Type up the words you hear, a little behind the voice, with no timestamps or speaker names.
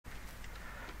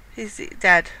He's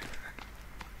dead.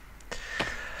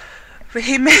 But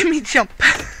he made me jump.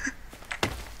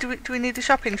 Do we need a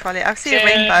shopping trolley? I see a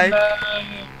rainbow.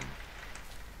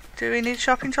 Do we need a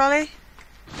shopping trolley?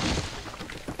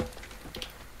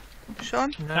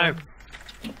 Sean? No.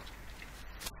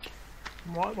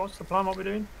 What's the plan? What we're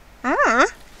doing? Gonna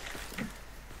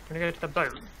go to the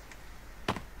boat.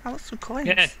 I want some coins.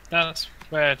 Yeah, that's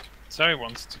where Zoe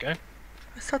wants to go.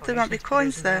 I thought there might be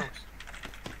coins there.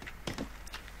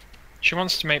 She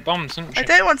wants to make bombs, doesn't she? I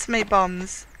don't want to make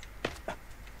bombs.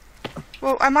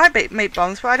 Well, I might make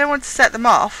bombs, but I don't want to set them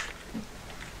off.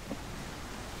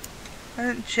 I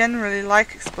don't generally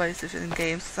like explosives in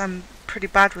games because I'm pretty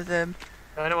bad with them.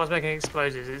 The only one's making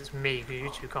explosives it's me, because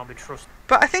you two can't be trusted.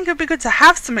 But I think it would be good to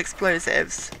have some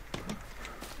explosives.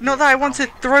 Not that I want to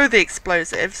throw the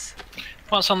explosives.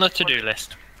 What's on the to-do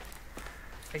list?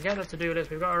 Forget the to-do list,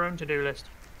 we've got our own to-do list.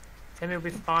 Timmy will be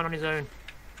fine on his own.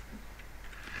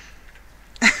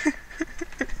 Let's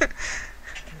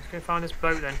go find this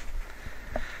boat then.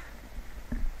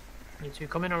 You two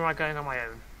come in or am I going on my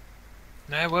own?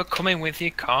 No, we're coming with you.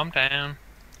 Calm down.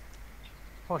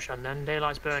 Hush on then,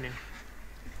 daylight's burning.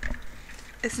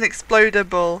 It's an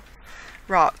explodable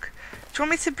rock. Do you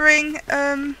want me to bring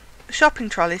a shopping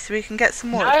trolley so we can get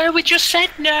some wood? No, we just said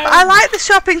no. But I like the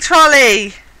shopping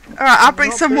trolley. All right, I'll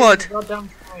bring some wood.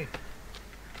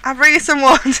 I'll bring you some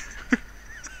wood.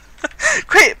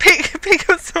 Quick, pick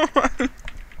up some wood.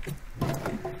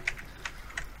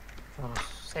 Oh,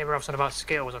 say we're off something about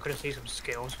skills. I could have seen some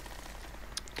skills.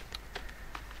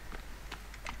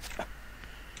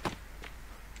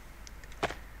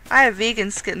 I have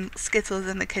vegan Skittles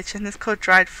in the kitchen. It's called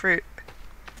dried fruit.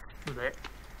 Blech.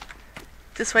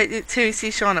 Just wait till you see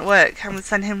Sean at work. I'm gonna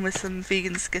send him with some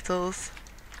vegan Skittles.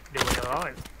 Do it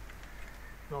alive.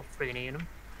 Not freaking eating them.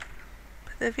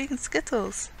 But they're vegan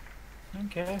Skittles.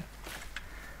 Okay.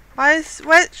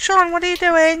 Sean, what are you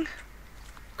doing?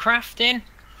 Crafting.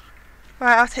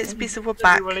 Right, I'll take this piece of wood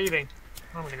back. We're leaving.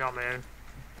 I'm gonna go on my own.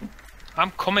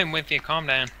 I'm coming with you. Calm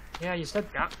down. Yeah, you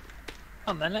said that.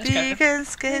 Come on then, let's go. Vegan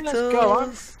Skittles.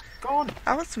 Let's go. Go on.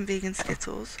 I want some vegan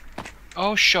Skittles.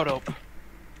 Oh, shut up.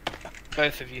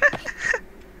 Both of you.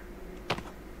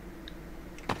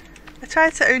 I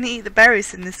try to only eat the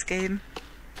berries in this game.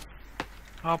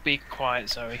 I'll be quiet,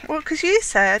 Zoe. Well, because you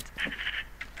said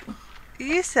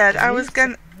I was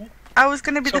gonna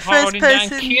be Stop the first holding down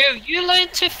person. Q. You learn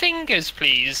to fingers,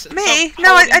 please. Me? Stop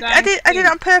No, holding I down did Q. it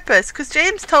on purpose because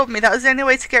James told me that was the only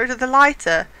way to get rid of the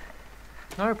lighter.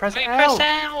 No, press Wait, L. press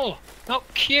L,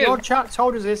 not Q. Your chat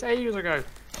told us this ages ago.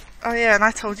 Oh yeah, and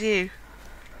I told you.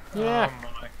 Yeah.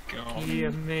 Oh my god. Yeah,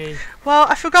 me. Well,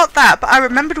 I forgot that, but I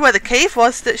remembered where the cave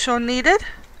was that Sean needed.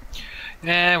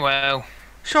 Yeah, well.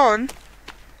 Sean.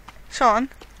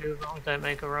 Do wrong, don't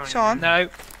make a right. Sean. No.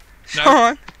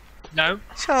 Sean. No.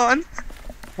 Sean.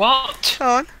 What?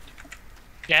 Sean.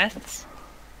 Yes.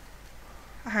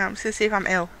 Hang on, I'm just gonna see if I'm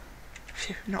ill.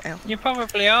 Phew, not ill. You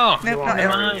probably are. Nope, You not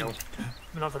are ill. ill.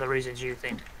 Not for the reasons you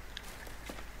think.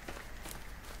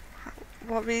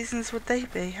 What reasons would they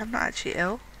be? I'm not actually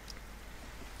ill.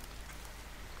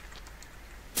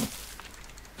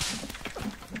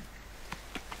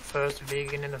 First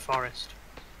vegan in the forest.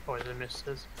 Boys and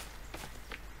misters.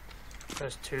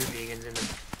 First two vegans in the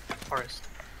forest.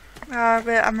 But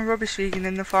I'm a rubbish vegan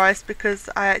in the forest because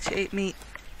I actually eat meat.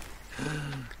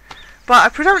 But I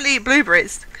predominantly eat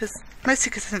blueberries, mostly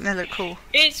because I think they look cool.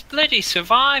 It's bloody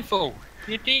survival.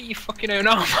 You'd eat your fucking own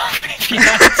arm off if you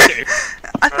had to.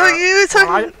 I thought you were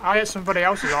talking... I ate somebody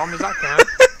else's arm, does that count?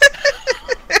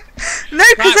 No,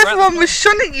 because Right, everyone was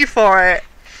shunning you for it.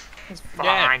 It's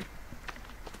fine. Yeah.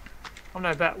 I'm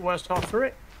no better, worse off for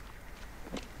it.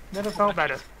 Never felt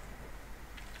better.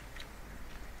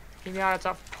 Give me out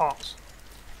of pots.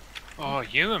 Oh,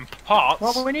 you and pots.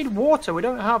 Well, we need water. We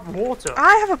don't have water.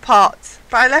 I have a pot,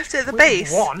 but I left it at the We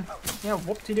base. have one. Yeah,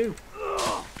 whoop-de-doo.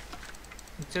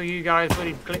 Until you guys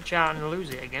bloody glitch out and lose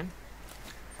it again.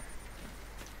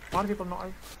 Why do people not...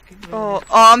 Or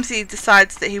Armsy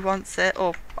decides that he wants it,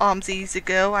 or Armsy's a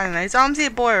girl, I don't know. Is Armsy a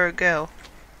boy or a girl?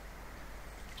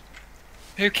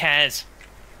 Who cares?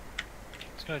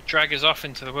 It's going to drag us off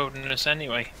into the wilderness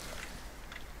anyway.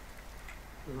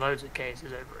 Loads of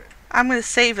cases over it. I'm going to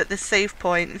save at this save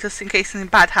point, just in case something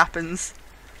bad happens.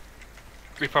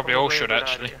 We probably all a should, good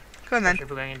actually. idea, Go on then. especially if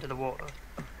we're going into the water.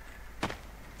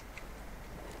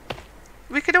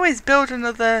 We could always build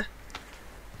another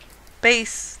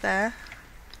base there.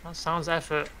 That sounds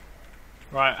effort.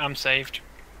 Right, I'm saved.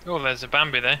 Oh, there's a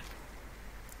Bambi there.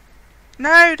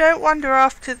 No, don't wander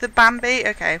off to the Bambi.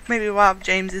 Okay, maybe while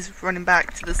James is running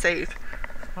back to the save.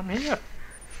 I'm here.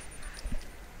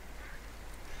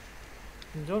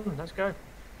 I'm done. Let's go.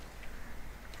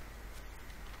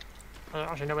 I don't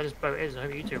actually know where this boat is. I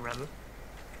hope you two remember.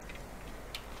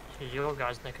 This is your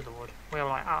guys' neck of the wood. We're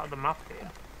like out of the map here.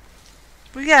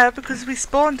 Well, yeah, because we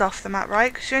spawned off the map,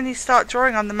 right? Because you only start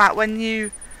drawing on the map when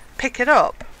you pick it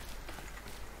up.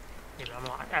 Yeah, but I'm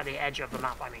like at the edge of the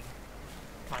map, I mean.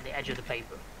 Like the edge of the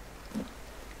paper.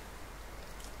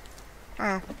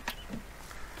 Oh.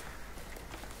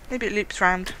 Maybe it loops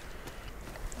round.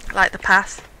 Like the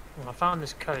path. Well, I found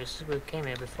this coast. We came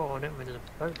here before, didn't we? There's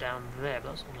a boat down there, but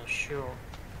that's on the shore.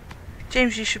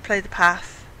 James, you should play the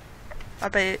path. I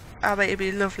bet you'd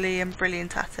be lovely and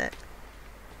brilliant at it.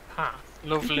 Path?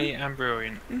 Lovely and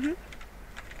brilliant.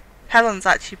 Helen's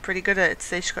actually pretty good at it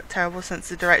today. She's got terrible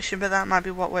sense of direction, but that might be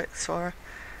what works for her.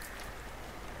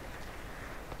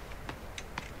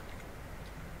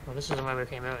 Well, this isn't where we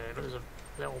came over here, but there's a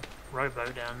little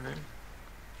rowboat down there.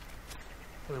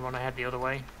 Do we want to head the other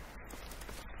way?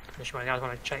 Unless you guys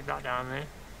want to check that down there.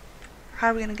 How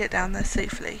are we going to get down there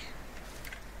safely?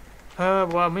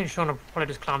 Well, me and Sean will probably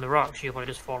just climb the rocks. You'll probably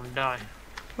just fall and die.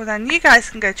 Well then, you guys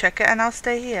can go check it and I'll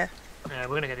stay here. Yeah,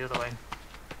 we're going to go the other way.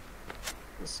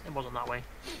 It wasn't that way.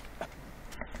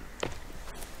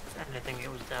 If anything,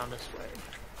 it was down this way.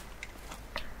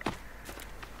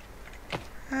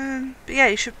 But yeah,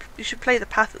 you should play the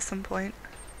path at some point.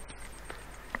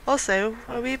 Also,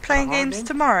 are we playing games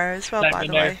tomorrow as well, by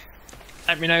the way?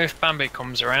 Let me know if Bambi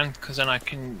comes around, because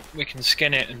then we can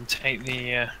skin it and take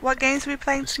the. What games are we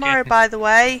playing tomorrow, by the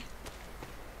way?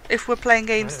 If we're playing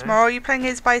games tomorrow, are you playing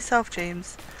games by yourself,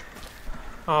 James?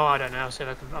 Oh, I don't know. I'll see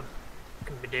if I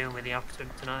can be dealing with the after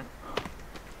tonight.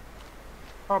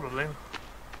 Probably.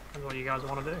 That's what you guys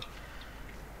want to do.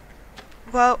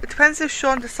 Well, it depends if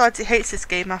Sean decides he hates this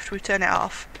game after we turn it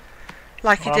off.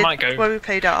 Like he did when we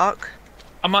played Ark.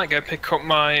 I might go pick up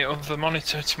my other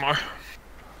monitor tomorrow.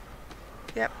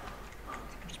 Yep.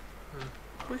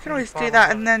 We can always do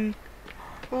that and then...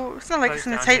 Well, it's not like it's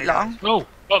going to take long. Oh,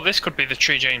 well, this could be the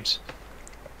tree, James.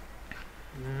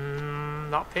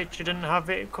 That picture didn't have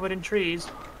it covered in trees.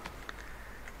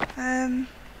 Weren't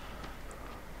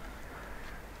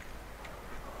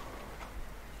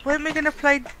we going to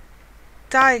play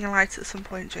Dying Light at some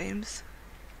point, James?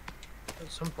 At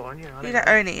some point, yeah. You don't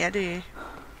own it yet, do you?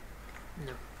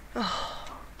 No. Oh.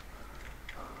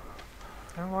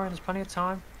 Don't worry, there's plenty of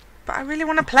time. But I really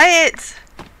want to play it!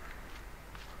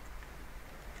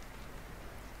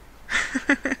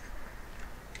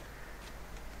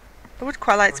 I would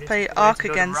quite like to play Ark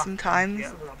again sometimes.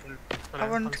 I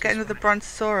wanted to get another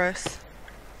Brontosaurus.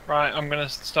 Right, I'm gonna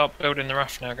start building the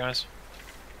raft now, guys.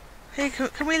 Hey,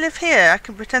 can we live here? I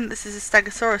can pretend this is a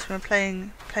Stegosaurus when we're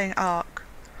playing Ark.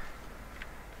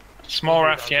 Small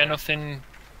raft, yeah, nothing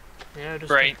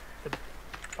great. The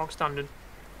bog standard.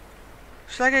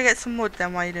 Shall I go get some wood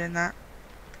then while you're doing that?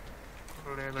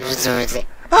 Oh,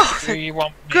 Oh, thank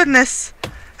goodness!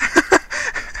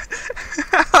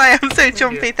 I am so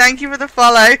jumpy, thank you for the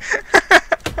follow!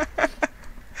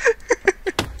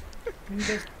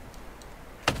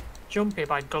 Jumpy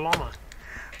by Glommer.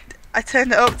 I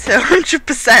turned it up to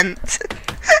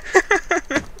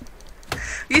 100%.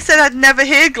 You said I'd never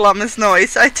hear Glommer's noise,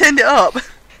 so I turned it up.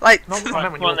 Like, come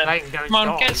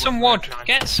on, get some wood.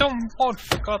 Get some wood,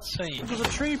 for God's sake. There's a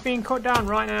tree being cut down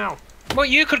right now. Well,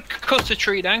 you could cut a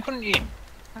tree down, couldn't you?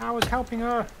 I was helping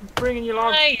her, bringing you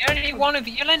logs. Hey, only one of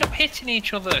you. You'll end up hitting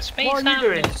each other. What are you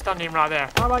doing, standing right there?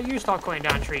 How about you start cutting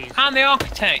down trees? I'm the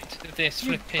architect of this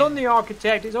You've flipping. done the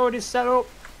architect. It's already set up.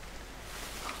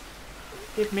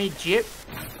 Give me jip.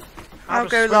 I'll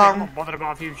go long. I'm not bothered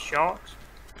about a few sharks.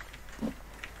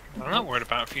 I'm not worried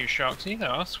about a few sharks either.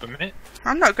 I'll swim in it.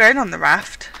 I'm not going on the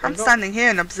raft. I'm standing here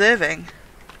and observing.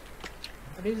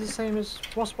 Are these the same as...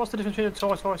 What's the difference between a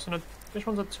tortoise and a... Which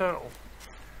one's a turtle?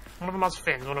 One of them has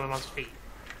fins, one of them has feet.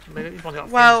 These one's got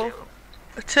fins.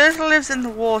 A turtle lives in the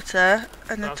water,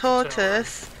 and a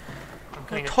tortoise...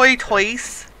 A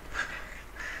tortoise...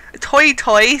 A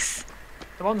tortoise...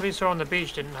 The ones we saw on the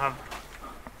beach didn't have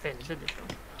fins, did they?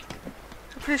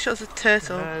 I'm pretty sure it's a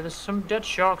turtle. There's some dead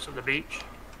sharks at the beach.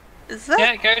 Is there?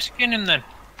 Yeah, go skin him then.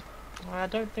 Well, I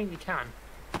don't think you can.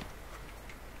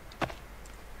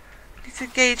 Need to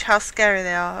gauge how scary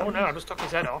they are. Oh no, I just took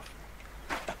his head off.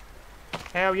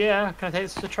 Hell yeah, can I take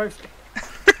this as a trophy?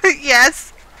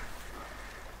 Yes!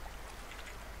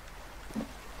 I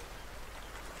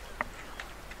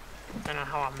don't know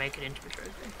how I'll make it into a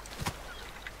trophy.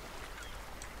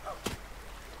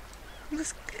 I'm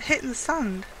just hitting the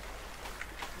sand.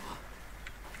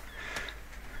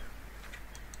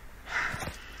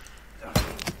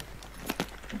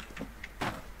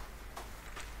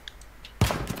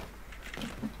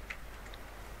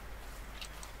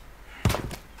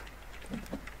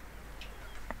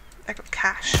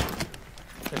 cash.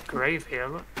 The grave here,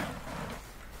 look.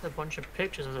 A bunch of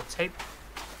pictures of the tape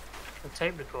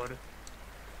recorder.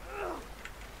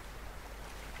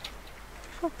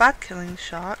 Feel bad killing the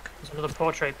shark. There's another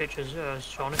portrait picture,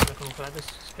 Sean, if you can look at this.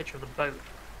 It's a picture of the boat.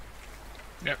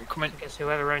 Yeah, come in. I guess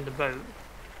whoever owned the boat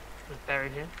was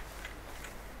buried here.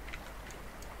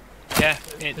 Yeah,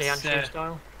 Leandro it's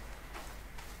style.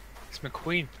 it's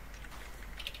McQueen.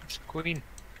 It's Queen.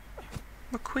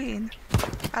 McQueen.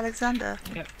 Alexander.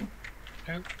 Yeah.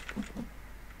 No.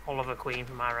 Oliver Queen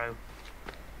from Arrow.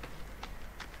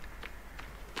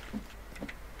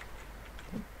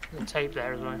 There's a tape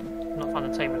there as well. Not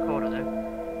found the tape recorder though.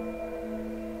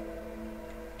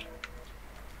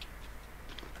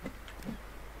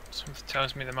 Something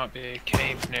tells me there might be a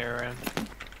cave near around.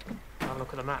 Have a look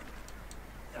at the map.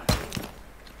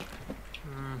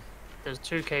 There's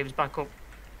 2 caves back up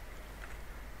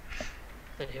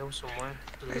the hill somewhere.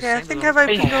 Okay, I think I've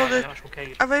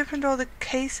opened all the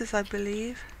cases, I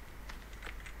believe.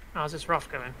 How's this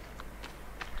raft going?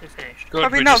 Is it finished? Good,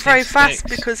 Probably we not just very need fast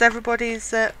sticks. because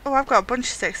everybody's. Oh, I've got a bunch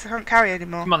of sticks. I can't carry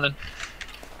anymore. Come on then.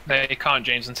 No, you can't,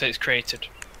 James, until it's created.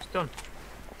 It's done.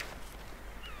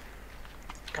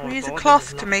 Can we use a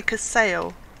cloth to make a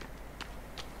sail?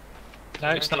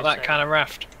 No, it's not that kind of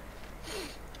raft.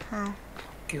 Oh.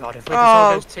 God, if we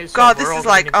all those tits God, off, this we're is all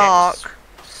like gonna get Ark.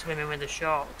 swimming with the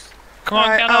sharks. Come on,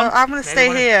 Right, get on. I'm gonna stay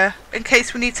here in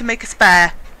case we need to make a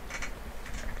spare.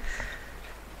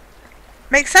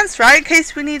 Makes sense, right? In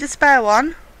case we need a spare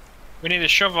one. We need a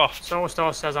shove off.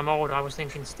 Soulstar says I'm old. I was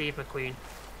thinking Steve McQueen.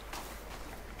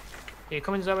 Are you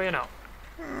coming, Zoe, or not?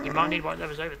 You might need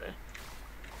whatever's over there.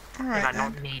 You Alright might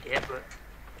then. not need it, but...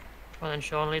 Well then,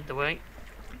 Sean, lead the way.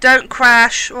 Don't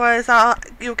crash, or else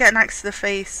you'll get an axe to the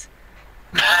face.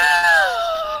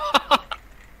 That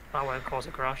won't cause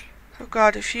a crash. Oh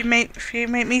God, if you make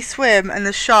me swim and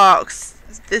the sharks,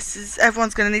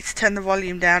 everyone's gonna need to turn the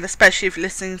volume down, especially if you're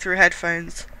listening through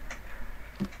headphones.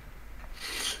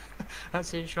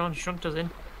 That's it, Sean. Shunt us in.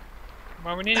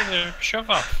 Well, we need a shove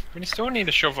off. We still need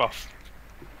a shove off.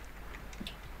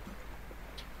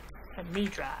 Let me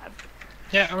drive.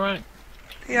 Yeah, alright.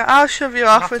 Yeah, I'll shove you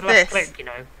off with this. Click, you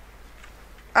know.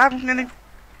 I'm gonna.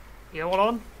 You all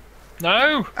on?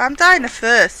 No! I'm dying of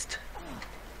thirst.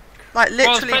 Like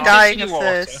literally well, dying of water.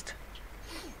 thirst.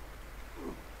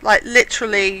 Like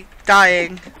literally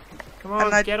dying. Come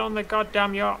on, And get on the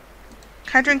goddamn yacht.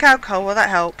 Can I drink alcohol? Will that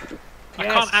help? I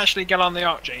Yes. can't actually get on the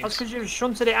yacht, That's James. because you've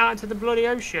shunted it out into the bloody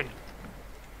ocean.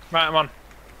 Right, I'm on.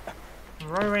 I'm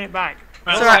rowing it back.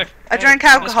 Right, So let's go. I drank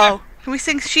let's alcohol. Can we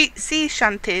sing sea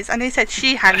shanties? I know you said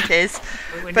she hanties.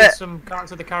 We need But- some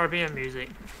Pirates of the Caribbean music.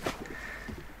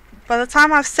 By the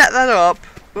time I've set that up,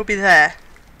 we'll be there.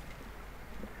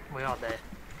 We are there.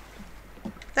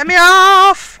 Let me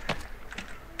off!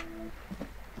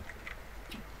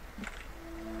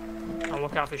 I'll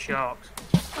look out for sharks.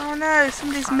 Oh no,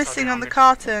 somebody's Can't missing tell on you the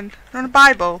how carton. On a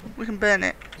Bible. We can burn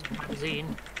it. There's a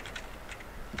magazine.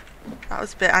 That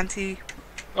was a bit anti.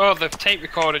 Oh, the tape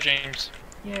recorder, James.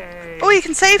 Yay! Oh, you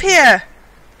can save here!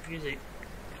 Music.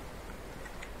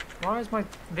 Why is my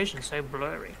vision so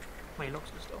blurry when he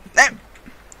looks at stuff? No.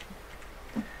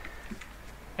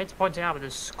 I hate to point it out, but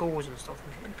there's schools and stuff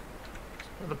in here.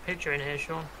 There's a picture in here,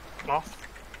 Sean. Cloth.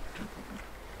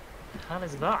 What the hell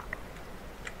is that?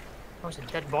 Oh, it's a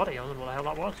dead body. I don't know what the hell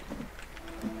that was.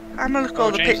 I'm gonna look at Oh,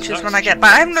 all the James, pictures that's when I a get good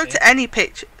back. I one, haven't looked see? at any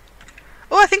picture.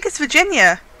 Oh, I think it's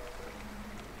Virginia.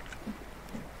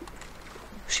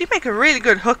 She'd make a really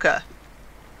good hooker.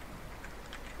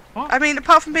 What? I mean,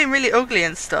 apart from being really ugly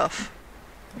and stuff.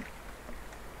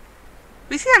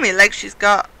 We see how many legs she's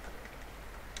got.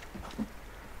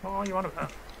 What are you on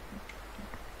about?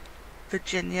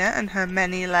 Virginia and her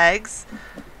many legs.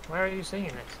 Where are you seeing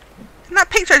this? And that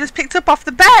picture I just picked up off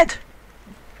the bed.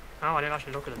 Oh, I didn't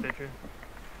actually look at the picture.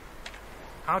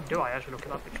 How do I actually look at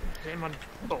that picture? Is it in my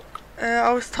book?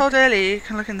 I was told earlier you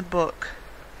can look in the book.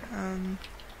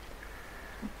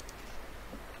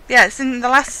 Yeah, it's in the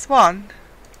last one.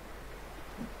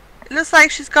 It looks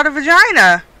like she's got a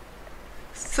vagina.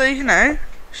 So, you know,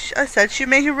 I said she'd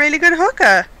make a really good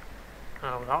hooker.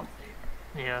 Oh, that.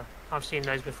 Yeah, I've seen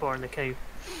those before in the cave.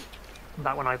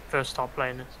 Back when I first started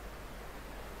playing this.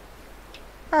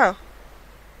 Oh.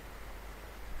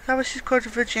 Is that why she's called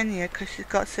Virginia? Because she's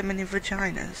got so many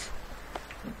vaginas?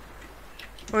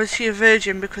 Or is she a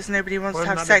virgin because nobody wants to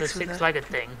Wouldn't have that be sex the with her? six-legged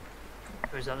thing?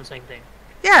 Or is that the same thing?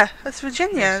 Yeah, that's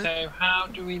Virginia. So, how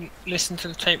do we listen to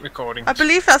the tape recording? I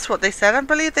believe that's what they said. I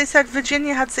believe they said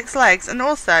Virginia had 6 legs. And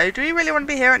also, do we really want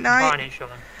to be here at night? Buying it, Sean.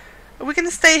 Are we going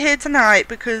to stay here tonight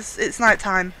because it's night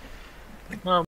time? Well,